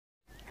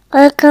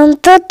Welcome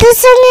to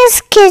Tiffany's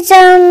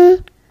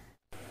Kitchen.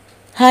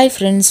 Hi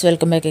friends,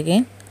 welcome back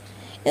again.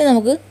 ഇത്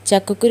നമുക്ക്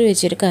ചക്കക്കുരു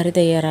വെച്ചൊരു കറി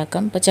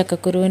തയ്യാറാക്കാം. അപ്പോൾ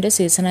ചക്കക്കുരുവിൻ്റെ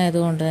സീസൺ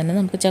ആയതുകൊണ്ട് തന്നെ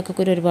നമുക്ക്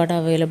ചക്കക്കുരു ഒരുപാട്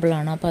അവൈലബിൾ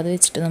ആണ്. അപ്പോൾ അത്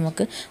വെച്ചിട്ട്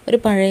നമുക്ക് ഒരു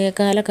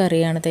പഴയകാല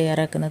കറിയാണ്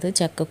തയ്യാറാക്കുന്നത്,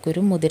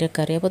 ചക്കക്കുരു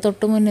മുതിരക്കറി. അപ്പോൾ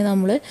തൊട്ട് മുന്നേ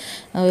നമ്മൾ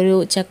ഒരു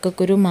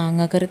ചക്കക്കുരു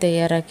മാങ്ങാക്കറി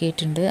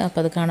തയ്യാറാക്കിയിട്ടുണ്ട്.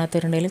 അപ്പോൾ അത്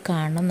കാണാത്തവരുണ്ടെങ്കിൽ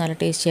കാണണം, നല്ല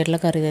ടേസ്റ്റി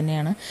ആയിട്ടുള്ള കറി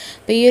തന്നെയാണ്.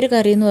 അപ്പോൾ ഈ ഒരു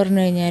കറി എന്ന്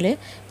പറഞ്ഞു കഴിഞ്ഞാൽ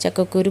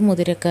ചക്കക്കുരു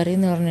മുതിരക്കറി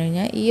എന്ന് പറഞ്ഞു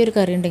കഴിഞ്ഞാൽ ഈ ഒരു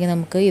കറി ഉണ്ടെങ്കിൽ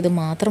നമുക്ക് ഇത്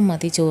മാത്രം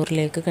മതി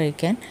ചോറിലേക്ക്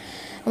കഴിക്കാൻ.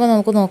 അപ്പോൾ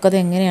നമുക്ക് നോക്കാതെ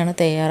എങ്ങനെയാണ്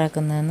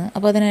തയ്യാറാക്കുന്നതെന്ന്.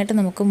 അപ്പോൾ അതിനായിട്ട്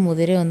നമുക്ക്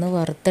മുതിര ഒന്ന്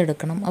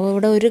വറുത്തെടുക്കണം. അപ്പോൾ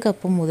ഇവിടെ 1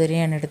 കപ്പ്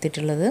മുതിരയാണ്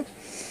എടുത്തിട്ടുള്ളത്.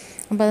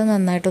 അപ്പോൾ അത്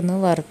നന്നായിട്ടൊന്ന്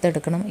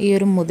വറുത്തെടുക്കണം. ഈ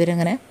ഒരു മുതിര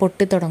ഇങ്ങനെ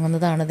പൊട്ടി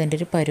തുടങ്ങുന്നതാണ് ഇതിൻ്റെ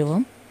ഒരു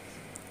പരുവം.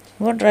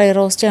 അപ്പോൾ ഡ്രൈ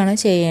റോസ്റ്റാണ്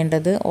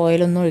ചെയ്യേണ്ടത്,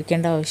 ഓയിലൊന്നും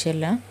ഒഴിക്കേണ്ട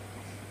ആവശ്യമില്ല.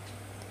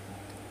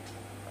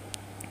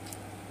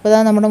 അപ്പോൾ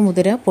അതാ നമ്മുടെ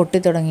മുതിര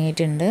പൊട്ടി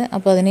തുടങ്ങിയിട്ടുണ്ട്.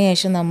 അപ്പോൾ അതിന്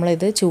ശേഷം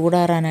നമ്മളിത്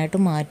ചൂടാറാനായിട്ട്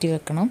മാറ്റി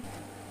വെക്കണം.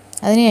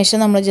 അതിനുശേഷം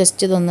നമ്മൾ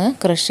ജസ്റ്റ് ഇതൊന്ന്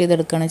ക്രഷ്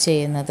ചെയ്തെടുക്കുകയാണ്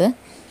ചെയ്യുന്നത്.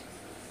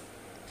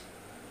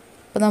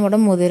 അപ്പോൾ നമ്മുടെ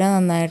മുതിര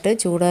നന്നായിട്ട്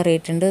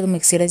ചൂടാറിയിട്ടുണ്ട്. ഇത്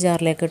മിക്സിയുടെ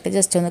ജാറിലേക്ക് ഇട്ട്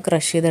ജസ്റ്റ് ഒന്ന്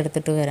ക്രഷ്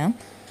ചെയ്തെടുത്തിട്ട് വരാം.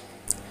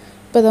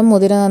 അപ്പോൾ ഇത്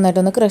മുതിര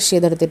നന്നായിട്ടൊന്ന് ക്രഷ്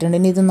ചെയ്തെടുത്തിട്ടുണ്ട്.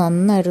 ഇനി ഇത്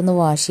നന്നായിട്ടൊന്ന്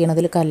വാഷ് ചെയ്യണം.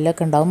 അതിൽ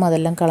കല്ലൊക്കെ ഉണ്ടാവും,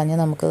 അതെല്ലാം കളഞ്ഞ്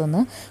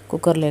നമുക്കിതൊന്ന്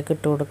കുക്കറിലേക്ക്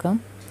ഇട്ട് കൊടുക്കാം.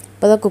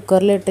 അപ്പോൾ അത്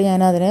കുക്കറിലിട്ട് ഞാൻ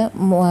അതിന്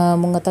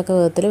മുങ്ങത്തക്ക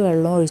വിധത്തിൽ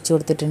വെള്ളം ഒഴിച്ചു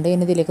കൊടുത്തിട്ടുണ്ട്.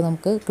 ഇനി ഇതിലേക്ക്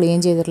നമുക്ക്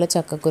ക്ലീൻ ചെയ്തിട്ടുള്ള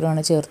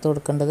ചക്കക്കുരുവാണ് ചേർത്ത്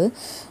കൊടുക്കേണ്ടത്.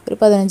 ഒരു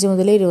 15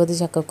 മുതൽ 20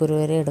 ചക്കക്കുരു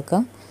വരെ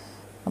എടുക്കാം.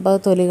 അപ്പോൾ അത്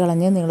തൊലി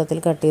കളഞ്ഞ് നീളത്തിൽ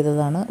കട്ട്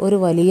ചെയ്തതാണ്. ഒരു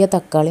വലിയ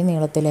തക്കാളി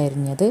നീളത്തിൽ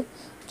അരിഞ്ഞത്,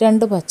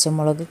 2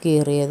 പച്ചമുളക്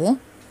കീറിയത്,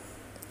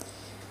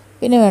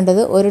 പിന്നെ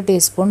വേണ്ടത് 1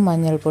 ടീസ്പൂൺ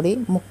മഞ്ഞൾപ്പൊടി,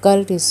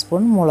 1/4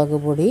 ടീസ്പൂൺ മുളക്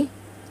പൊടി.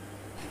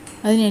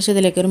 അതിനുശേഷം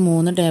ഇതിലേക്ക് ഒരു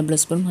 3 ടേബിൾ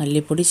സ്പൂൺ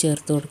മല്ലിപ്പൊടി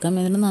ചേർത്ത് കൊടുക്കാം.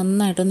 എന്നിട്ട്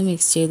നന്നായിട്ടൊന്ന്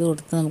മിക്സ് ചെയ്ത്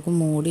കൊടുത്ത് നമുക്ക്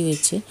മൂടി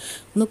വെച്ച്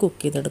ഒന്ന്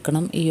കുക്ക്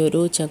ചെയ്തെടുക്കണം. ഈ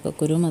ഒരു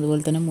ചക്കക്കുരും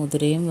അതുപോലെ തന്നെ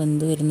മുതിരയും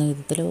വെന്ത് വരുന്ന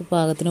വിധത്തിൽ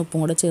പാകത്തിന് ഉപ്പും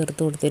കൂടെ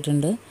ചേർത്ത്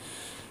കൊടുത്തിട്ടുണ്ട്.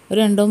 ഒരു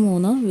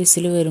 2-3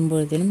 വിസിൽ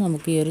വരുമ്പോഴത്തേനും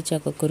നമുക്ക് ഈ ഒരു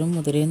ചക്കക്കുരും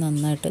മുതിരയും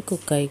നന്നായിട്ട്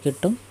കുക്കായി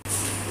കിട്ടും.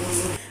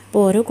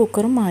 അപ്പോൾ ഓരോ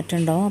കുക്കറും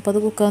മാറ്റുണ്ടാവും. അപ്പോൾ അത്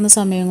കുക്കാവുന്ന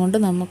സമയം കൊണ്ട്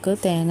നമുക്ക്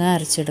തേങ്ങ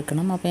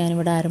അരച്ചെടുക്കണം. അപ്പോൾ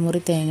ഞാനിവിടെ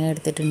അരമുറി തേങ്ങ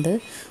എടുത്തിട്ടുണ്ട്.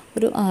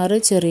 ഒരു 6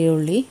 ചെറിയ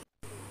ഉള്ളി,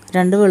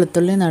 2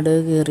 വെളുത്തുള്ളി നടുവ്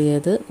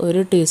കീറിയത്,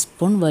 1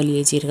 ടീസ്പൂൺ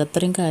വലിയ ജീരകം,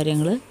 അത്രയും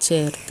കാര്യങ്ങൾ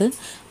ചേർത്ത്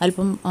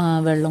അല്പം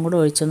വെള്ളം കൂടെ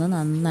ഒഴിച്ചൊന്ന്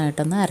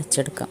നന്നായിട്ടൊന്ന്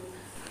അരച്ചെടുക്കാം.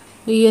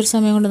 ഈ ഒരു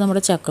സമയം കൊണ്ട്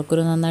നമ്മുടെ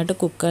ചക്കക്കുരു നന്നായിട്ട്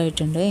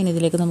കുക്കായിട്ടുണ്ട്. ഇനി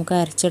ഇതിലേക്ക് നമുക്ക്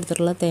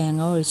അരച്ചെടുത്തിട്ടുള്ള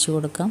തേങ്ങ ഒഴിച്ചു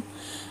കൊടുക്കാം.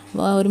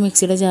 ഒരു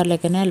മിക്സിയുടെ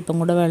ജാറിലേക്ക് തന്നെ അല്പം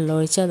കൂടെ വെള്ളം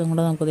ഒഴിച്ച് അതും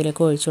കൂടെ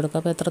നമുക്കിതിലേക്ക് ഒഴിച്ചു കൊടുക്കാം.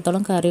 അപ്പോൾ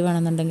എത്രത്തോളം കറി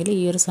വേണമെന്നുണ്ടെങ്കിൽ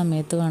ഈ ഒരു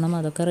സമയത്ത് വേണം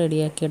അതൊക്കെ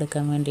റെഡിയാക്കി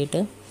എടുക്കാൻ വേണ്ടിയിട്ട്.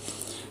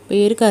 അപ്പോൾ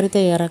ഈ ഒരു കറി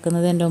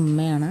തയ്യാറാക്കുന്നത് എൻ്റെ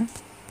ഉമ്മയാണ്.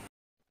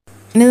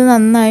 ഇനി ഇത്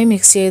നന്നായി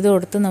മിക്സ് ചെയ്ത്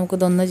കൊടുത്ത്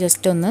നമുക്കിതൊന്ന്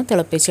ജസ്റ്റ് ഒന്ന്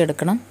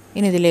തിളപ്പിച്ചെടുക്കണം.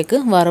 ഇനി ഇതിലേക്ക്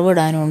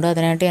വറവിടാനുണ്ട്.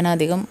 അതിനായിട്ട്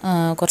ഞാൻ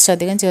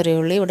കുറച്ചധികം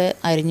ചെറിയ ഉള്ളി ഇവിടെ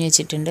അരിഞ്ഞു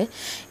വെച്ചിട്ടുണ്ട്.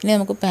 ഇനി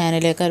നമുക്ക്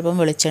പാനിലേക്ക്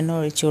അല്പം വെളിച്ചെണ്ണ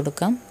ഒഴിച്ചു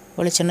കൊടുക്കാം.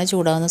 വെളിച്ചെണ്ണ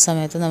ചൂടാകുന്ന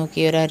സമയത്ത് നമുക്ക്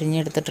ഈ ഒരു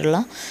അരിഞ്ഞെടുത്തിട്ടുള്ള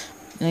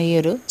ഈ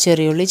ഒരു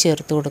ചെറിയ ഉള്ളി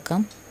ചേർത്ത്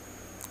കൊടുക്കാം.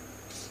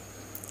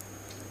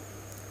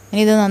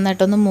 ഇനി ഇത്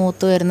നന്നായിട്ടൊന്ന്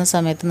മൂത്ത് വരുന്ന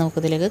സമയത്ത്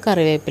നമുക്കിതിലേക്ക്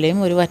കറിവേപ്പിലയും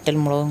 1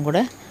 വറ്റൽമുളകും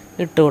കൂടെ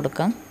ഇട്ട്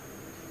കൊടുക്കാം.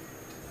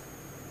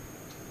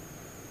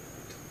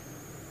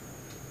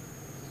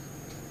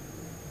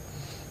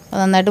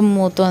 നന്നായിട്ട്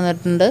മൂത്ത്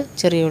വന്നിട്ടുണ്ട്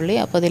ചെറിയ ഉള്ളി.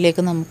 അപ്പോൾ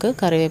അതിലേക്ക് നമുക്ക്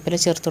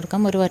കറിവേപ്പില ചേർത്ത്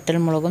കൊടുക്കാം, 1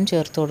 വറ്റൽമുളകും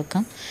ചേർത്ത്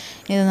കൊടുക്കാം.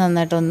 ഇത്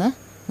നന്നായിട്ടൊന്ന്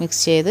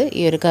മിക്സ് ചെയ്ത്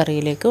ഈ ഒരു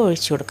കറിയിലേക്ക്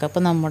ഒഴിച്ചു കൊടുക്കുക.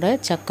 അപ്പോൾ നമ്മുടെ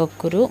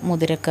ചക്കക്കുരു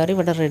മുതിരക്കറി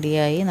ഇവിടെ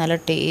റെഡിയായി. നല്ല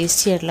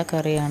ടേസ്റ്റി ആയിട്ടുള്ള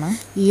കറിയാണ്.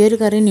 ഈ ഒരു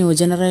കറി ന്യൂ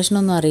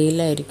ജനറേഷനൊന്നും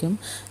അറിയില്ലായിരിക്കും.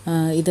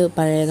 ഇത്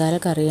പഴയകാല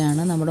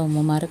കറിയാണ്, നമ്മുടെ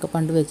ഉമ്മമാരൊക്കെ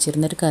പണ്ട്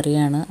വെച്ചിരുന്നൊരു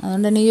കറിയാണ്.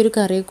 അതുകൊണ്ട് തന്നെ ഈ ഒരു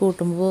കറി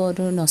കൂട്ടുമ്പോൾ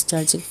ഒരു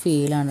നൊസ്റ്റാൾജിക്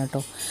ഫീലാണ്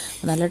കേട്ടോ.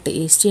 നല്ല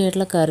ടേസ്റ്റി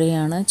ആയിട്ടുള്ള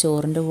കറിയാണ്.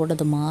 ചോറിൻ്റെ കൂടെ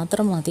അത്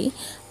മാത്രം മതി.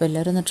 അപ്പോൾ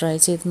എല്ലാവരും ഒന്ന് ട്രൈ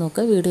ചെയ്ത്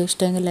നോക്കുക. വീഡിയോ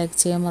ഇഷ്ടമെങ്കിൽ ലൈക്ക്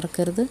ചെയ്യാൻ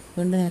മറക്കരുത്.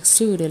 വീണ്ടും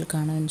നെക്സ്റ്റ് വീഡിയോയിൽ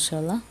കാണാം ഇൻഷാ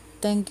അല്ലാഹ്.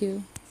 Thank you.